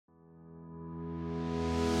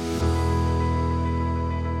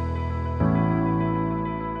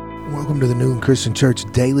Welcome to the Newland Christian Church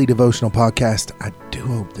Daily Devotional Podcast. I do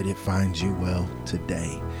hope that it finds you well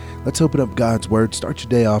today. Let's open up God's Word. Start your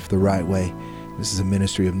day off the right way. This is a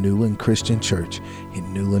ministry of Newland Christian Church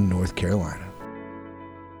in Newland, North Carolina.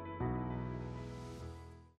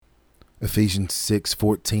 Ephesians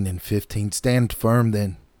 6:14 and 15. Stand firm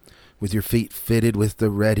then, with your feet fitted with the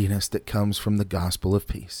readiness that comes from the gospel of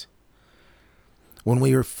peace. When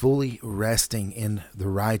we are fully resting in the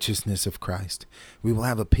righteousness of Christ, we will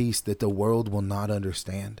have a peace that the world will not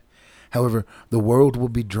understand. However, the world will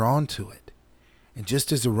be drawn to it. And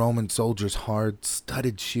just as a Roman soldier's hard,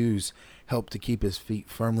 studded shoes help to keep his feet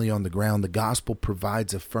firmly on the ground, the gospel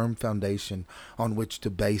provides a firm foundation on which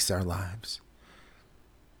to base our lives.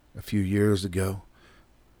 A few years ago,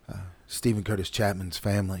 Stephen Curtis Chapman's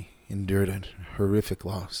family endured a horrific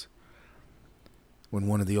loss when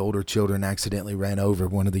one of the older children accidentally ran over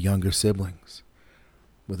one of the younger siblings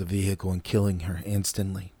with a vehicle and killing her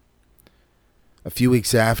instantly. A few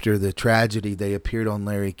weeks after the tragedy, they appeared on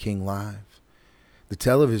Larry King Live. The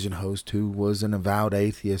television host, who was an avowed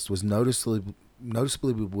atheist, was noticeably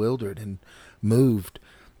bewildered and moved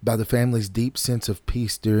by the family's deep sense of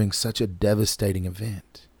peace during such a devastating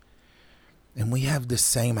event. And we have the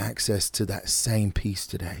same access to that same peace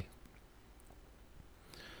today.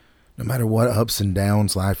 No matter what ups and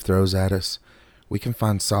downs life throws at us, we can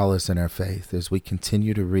find solace in our faith as we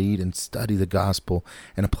continue to read and study the gospel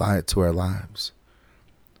and apply it to our lives.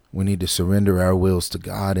 We need to surrender our wills to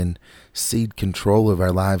God and cede control of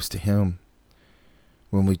our lives to Him.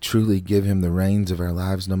 When we truly give Him the reins of our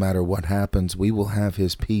lives, no matter what happens, we will have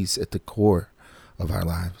His peace at the core of our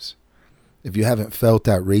lives. If you haven't felt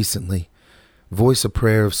that recently, voice a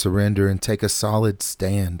prayer of surrender and take a solid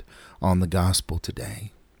stand on the gospel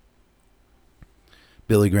today.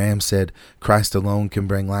 Billy Graham said, Christ alone can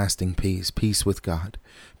bring lasting peace, peace with God,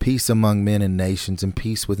 peace among men and nations, and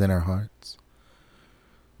peace within our hearts.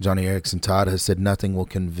 Johnny Erickson Todd has said, nothing will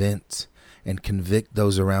convince and convict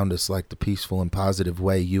those around us like the peaceful and positive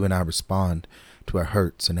way you and I respond to our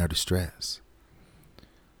hurts and our distress.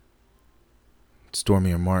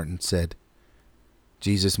 Stormy Martin said,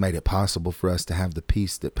 Jesus made it possible for us to have the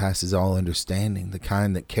peace that passes all understanding, the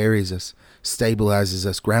kind that carries us, stabilizes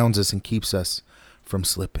us, grounds us, and keeps us from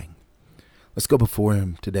slipping. Let's go before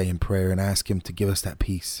Him today in prayer and ask Him to give us that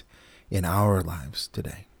peace in our lives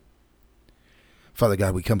today. Father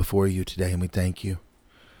God, we come before You today and we thank You.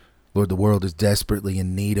 Lord, the world is desperately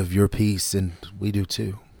in need of Your peace, and we do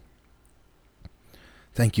too.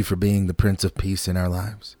 Thank You for being the Prince of Peace in our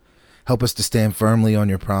lives. Help us to stand firmly on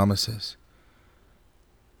Your promises.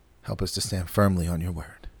 Help us to stand firmly on Your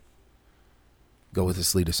word. Go with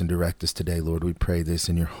us, lead us, and direct us today, Lord. We pray this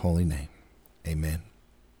in Your holy name. Amen.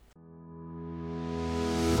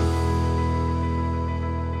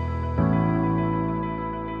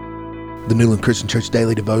 The Newland Christian Church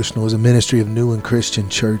Daily Devotional is a ministry of Newland Christian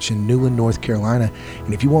Church in Newland, North Carolina.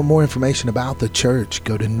 And if you want more information about the church,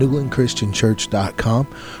 go to newlandchristianchurch.com,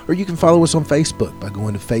 or you can follow us on Facebook by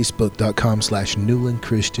going to facebook.com/Newland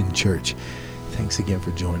Christian Church. Thanks again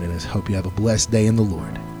for joining us. Hope you have a blessed day in the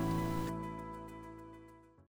Lord.